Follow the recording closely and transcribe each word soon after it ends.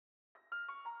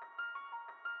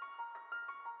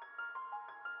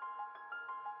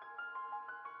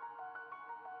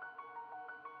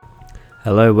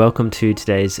Hello, welcome to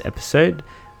today's episode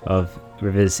of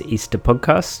Rivers Easter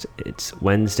Podcast. It's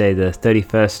Wednesday, the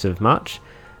 31st of March,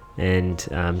 and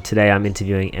today I'm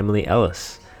interviewing Emily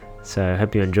Ellis. So I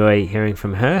hope you enjoy hearing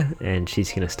from her, and she's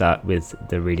going to start with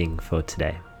the reading for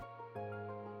today.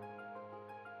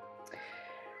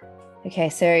 Okay,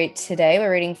 so today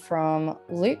we're reading from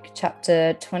Luke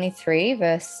chapter 23,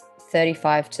 verse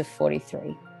 35 to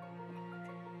 43.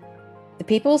 The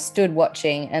people stood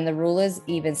watching, and the rulers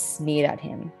even sneered at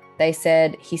him. They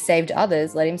said, "He saved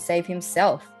others, let him save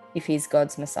himself, if he's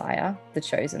God's Messiah, the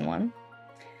chosen one."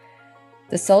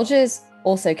 The soldiers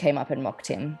also came up and mocked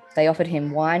him. They offered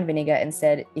him wine vinegar and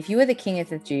said, "If you are the king of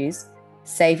the Jews,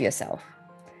 save yourself."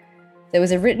 There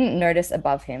was a written notice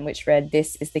above him which read,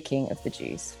 "This is the king of the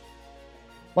Jews."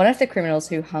 One of the criminals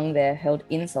who hung there hurled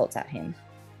insults at him.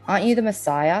 "Aren't you the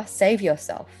Messiah? Save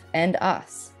yourself and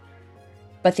us."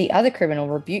 But the other criminal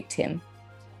rebuked him.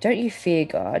 "Don't you fear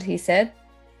God," he said,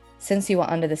 "since you are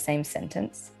under the same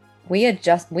sentence. We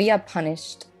are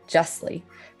punished justly,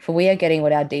 for we are getting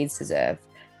what our deeds deserve.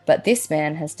 But this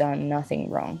man has done nothing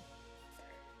wrong."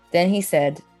 Then he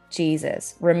said,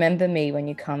 "Jesus, remember me when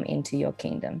you come into your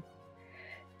kingdom."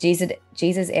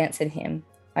 Jesus answered him,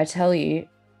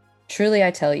 Truly I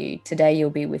tell you, today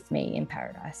you'll be with me in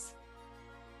paradise."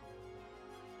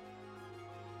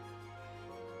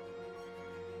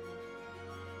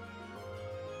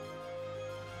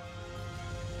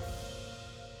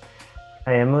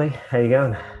 Hey Emily, how you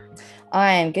going?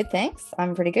 I am good, thanks.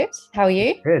 I'm pretty good. How are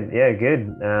you? Good, yeah,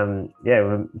 good.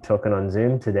 We're talking on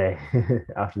Zoom today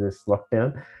after this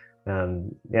lockdown. So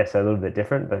a little bit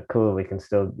different, but cool. We can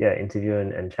still interview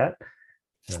and chat.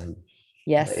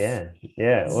 Yes. Yeah,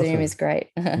 Zoom awesome. is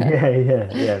great.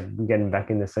 Yeah. I'm getting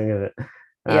back in the swing of it.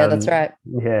 Yeah, that's right.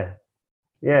 Yeah.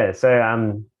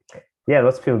 So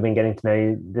lots of people have been getting to know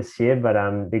you this year, but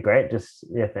it'd be great just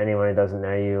if anyone who doesn't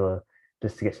know you or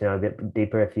just to get to know a bit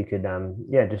deeper, if you could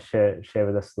just share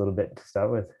with us a little bit to start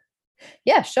with.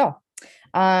 Yeah, sure.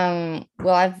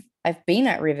 Well, I've been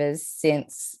at Rivers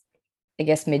since, I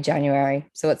guess, mid-January.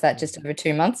 So what's that, just over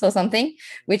 2 months or something,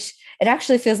 which it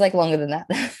actually feels like longer than that.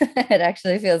 It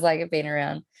actually feels like I've been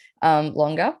around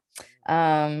longer.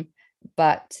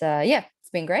 It's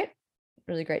been great.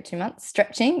 Really great 2 months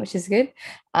stretching, which is good.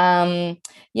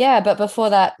 But before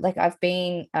that, like I've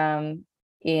been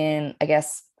in, I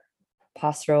guess,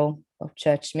 pastoral or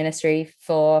church ministry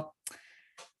for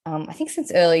I think since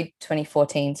early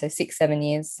 2014, so 6-7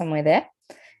 years, somewhere there.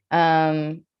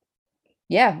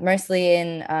 Mostly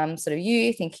in sort of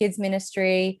youth and kids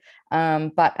ministry,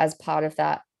 but as part of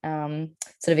that,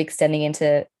 sort of extending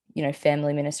into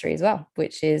family ministry as well,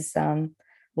 which is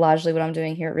largely what I'm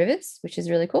doing here at Rivers, which is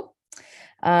really cool.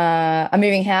 I'm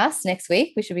moving house next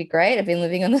week, which will be great. I've been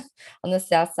living on the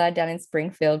south side down in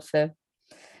Springfield for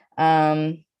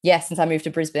since I moved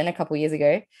to Brisbane a couple of years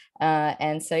ago. I'm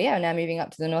now moving up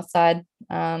to the north side,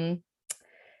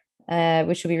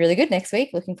 which will be really good next week.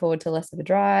 Looking forward to less of a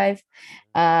drive.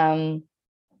 And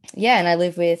I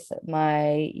live with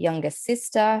my youngest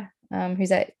sister,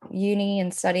 who's at uni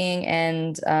and studying,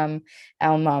 and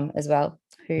our mum as well,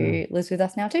 who lives with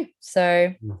us now too.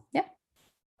 So, yeah.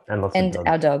 And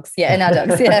our dogs. Yeah, and our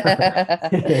dogs.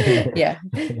 Yeah. Yeah.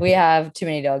 We have too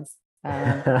many dogs.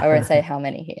 I won't say how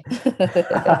many here.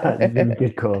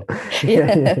 Good call.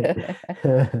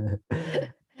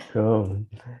 Cool.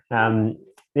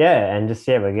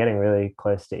 We're getting really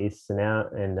close to Easter now,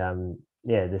 and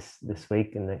this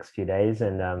week and the next few days,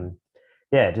 and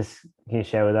just can you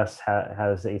share with us how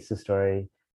does the Easter story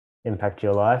impact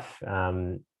your life?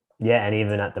 And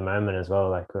even at the moment as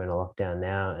well, like we're in a lockdown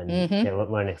now, and we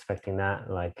weren't expecting that.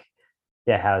 Like,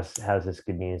 how's this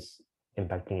good news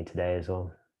impacting you today as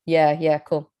well? Yeah,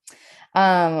 cool.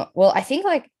 Well, I think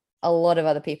like a lot of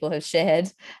other people have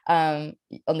shared on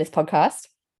this podcast,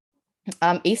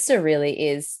 Easter really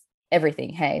is everything.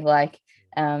 Hey, like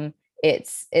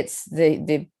it's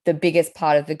the biggest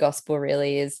part of the gospel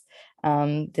really is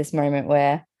this moment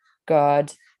where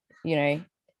God,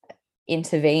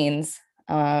 intervenes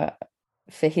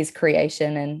for his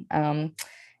creation and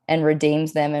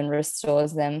redeems them and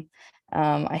restores them.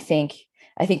 I think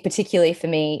particularly for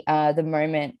me, the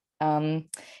moment when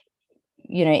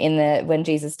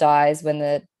Jesus dies, when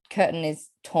the curtain is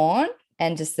torn,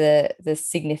 and just the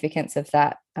significance of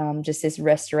that, just this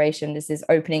restoration, just this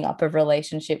opening up of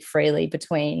relationship freely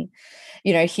between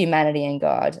humanity and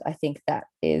God. I think that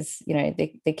is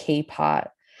the key part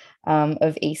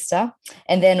of Easter.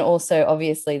 And then also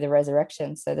obviously the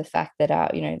resurrection, so the fact that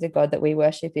the God that we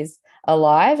worship is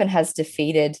alive and has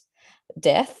defeated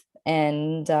death,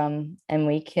 and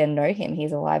we can know him.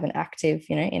 He's alive and active,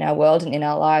 in our world and in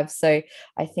our lives. So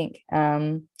I think,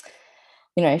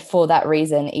 for that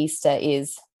reason, Easter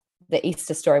is the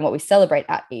Easter story, and what we celebrate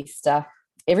at Easter.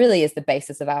 It really is the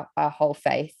basis of our whole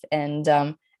faith, and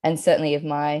certainly of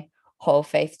my whole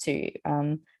faith too.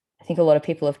 I think a lot of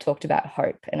people have talked about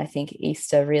hope, and I think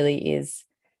Easter really is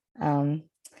a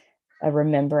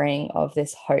remembering of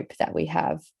this hope that we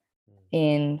have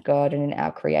in God and in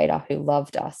our Creator, who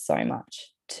loved us so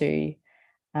much to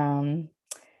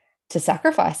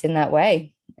sacrifice in that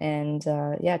way, and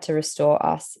to restore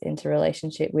us into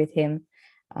relationship with Him.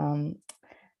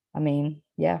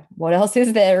 What else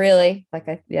is there really?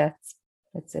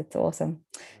 It's awesome.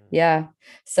 Yeah.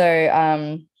 So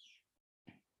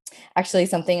actually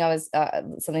something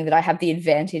that I have the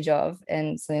advantage of,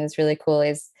 and something that's really cool,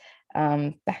 is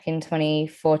back in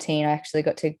 2014 I actually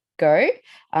got to go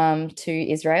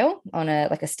to Israel on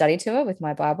a study tour with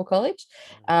my Bible college,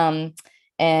 and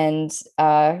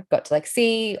got to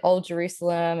see Old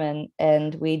Jerusalem,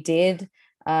 and we did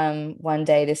one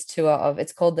day this tour of,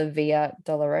 it's called the Via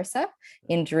Dolorosa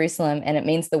in Jerusalem, and it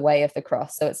means the way of the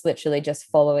cross. So it's literally just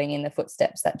following in the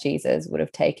footsteps that Jesus would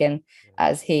have taken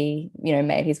as he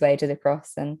made his way to the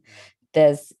cross. And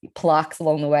there's plaques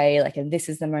along the way, and this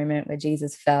is the moment where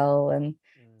Jesus fell, and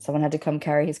someone had to come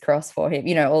carry his cross for him,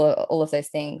 all of those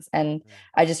things. And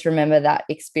I just remember that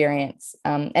experience,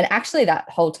 and actually that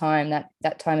whole time,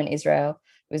 that time in Israel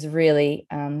was really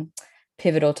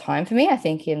pivotal time for me, I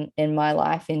think, in my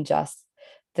life, in just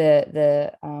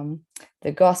the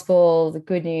gospel, the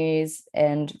good news,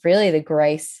 and really the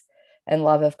grace and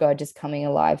love of God just coming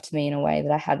alive to me in a way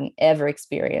that I hadn't ever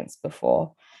experienced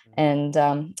before. And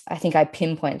I think I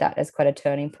pinpoint that as quite a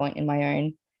turning point in my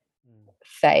own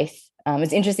faith.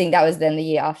 It's interesting, that was then the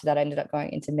year after that I ended up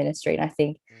going into ministry, and I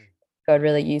think God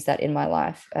really used that in my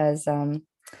life as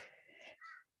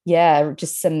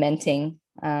just cementing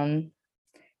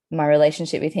my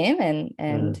relationship with him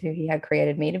and who he had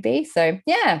created me to be. So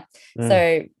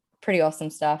so pretty awesome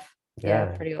stuff.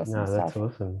 Pretty awesome stuff. That's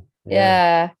awesome.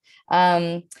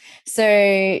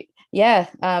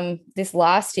 This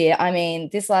last year,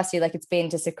 it's been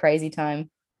just a crazy time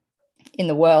in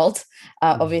the world,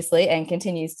 obviously, and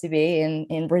continues to be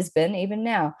in Brisbane even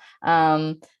now.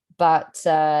 But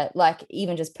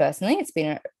even just personally, it's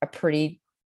been a pretty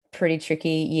tricky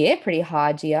year, pretty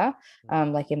hard year,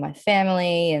 in my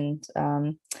family, and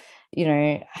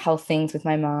health things with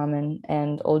my mom,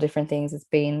 and all different things. It's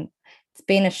been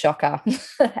a shocker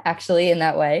actually, in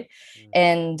that way.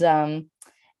 And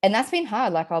that's been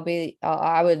hard.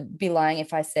 I would be lying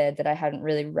if I said that I hadn't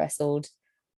really wrestled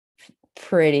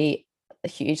pretty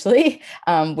hugely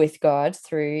with God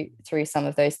through some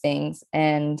of those things.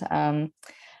 And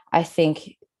I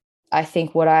think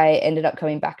what I ended up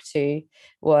coming back to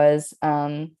was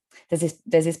there's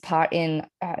this part in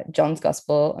John's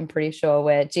gospel, I'm pretty sure,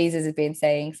 where Jesus has been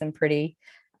saying some pretty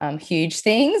huge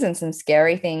things and some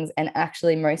scary things, and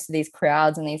actually most of these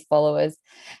crowds and these followers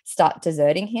start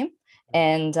deserting him,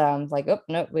 and oh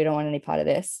no, we don't want any part of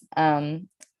this, and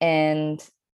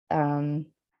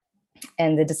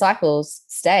the disciples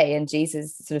stay, and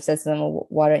Jesus sort of says to them, well,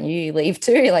 why don't you leave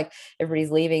too?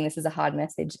 Everybody's leaving. This is a hard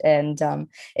message. And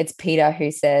it's Peter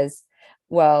who says,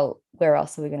 well, where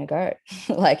else are we going to go?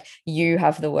 You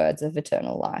have the words of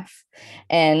eternal life.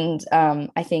 And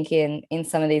I think in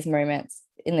some of these moments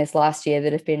in this last year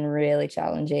that have been really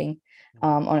challenging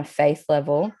on a faith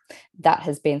level, that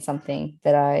has been something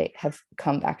that I have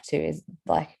come back to, is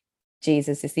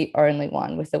Jesus is the only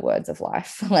one with the words of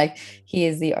life. He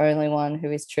is the only one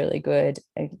who is truly good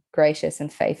and gracious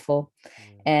and faithful.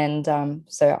 And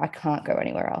so I can't go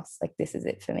anywhere else. This is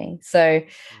it for me. So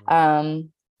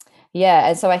and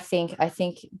so I think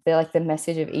the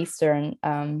message of Easter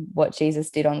and what Jesus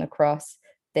did on the cross,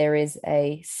 there is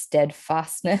a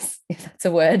steadfastness, if that's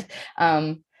a word,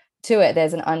 to it.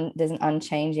 There's an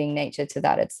unchanging nature to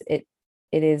that. It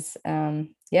is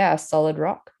a solid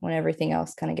rock when everything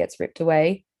else kind of gets ripped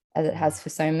away, as it has for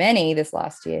so many this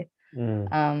last year.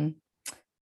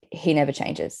 He never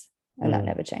changes, and that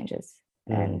never changes.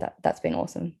 And that's been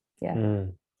awesome.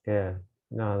 No,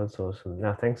 that's awesome.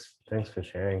 No, thanks for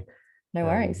sharing. No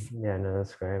worries. No,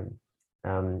 that's great.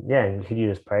 And could you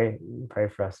just pray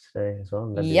for us today as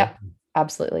well? Yep,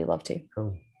 absolutely, love to.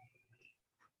 Cool.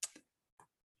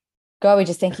 God, we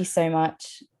just thank you so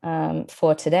much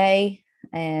for today.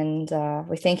 And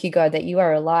we thank you, God, that you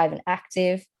are alive and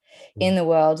active in the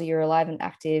world. You're alive and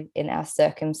active in our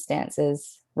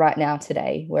circumstances right now,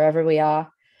 today, wherever we are,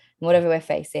 whatever we're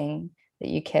facing, that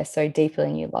you care so deeply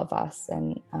and you love us.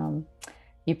 And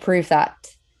you prove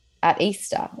that at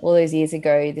Easter, all those years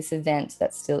ago, this event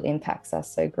that still impacts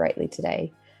us so greatly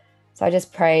today. So I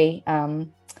just pray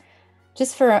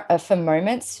just for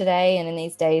moments today and in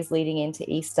these days leading into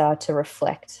Easter to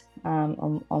reflect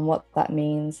on what that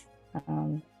means,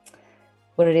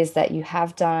 what it is that you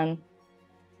have done,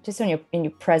 just in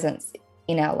your presence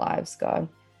in our lives, God.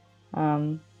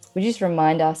 Would you just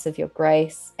remind us of your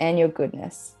grace and your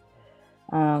goodness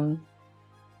in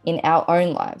our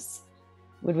own lives?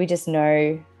 Would we just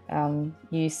know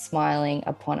you smiling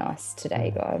upon us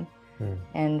today, God?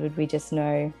 And would we just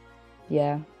know,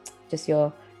 just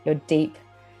your deep,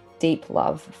 deep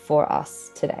love for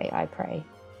us today, I pray.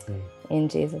 In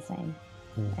Jesus' name.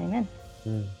 Amen.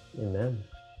 Amen.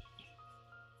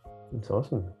 It's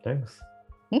awesome. Thanks.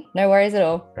 No worries at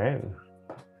all. Great.